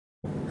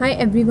Hi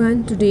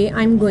everyone, today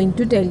I'm going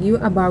to tell you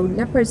about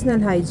the personal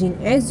hygiene.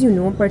 As you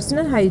know,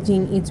 personal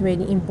hygiene is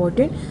very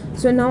important.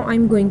 So now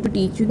I'm going to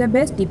teach you the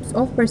best tips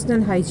of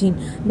personal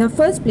hygiene. The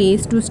first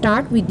place to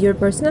start with your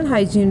personal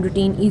hygiene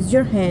routine is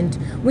your hand.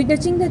 We're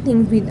touching the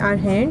things with our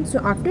hands. So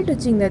after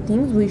touching the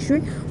things, we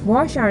should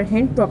wash our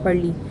hand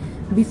properly.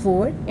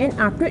 Before and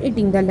after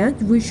eating the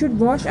lunch, we should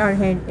wash our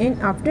hand, and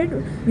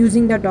after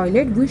using the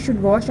toilet, we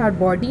should wash our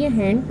body and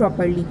hand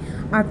properly.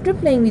 After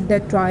playing with the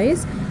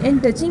toys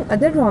and touching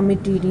other raw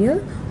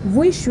material,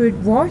 we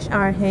should wash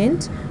our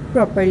hands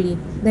properly.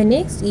 The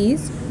next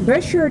is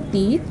brush your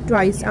teeth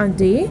twice a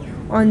day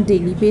on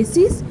daily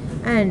basis,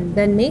 and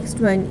the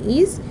next one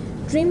is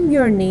trim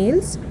your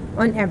nails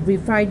on every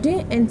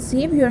Friday and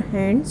save your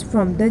hands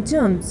from the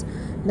germs.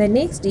 The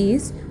next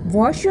is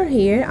wash your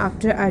hair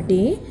after a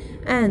day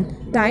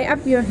and tie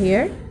up your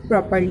hair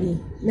properly.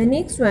 The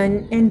next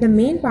one and the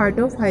main part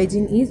of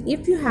hygiene is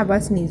if you have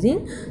a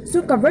sneezing,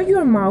 so cover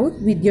your mouth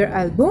with your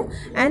elbow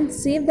and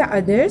save the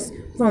others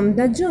from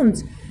the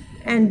germs.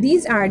 And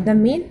these are the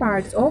main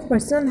parts of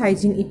personal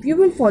hygiene. If you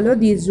will follow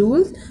these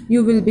rules,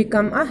 you will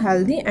become a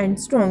healthy and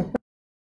strong person.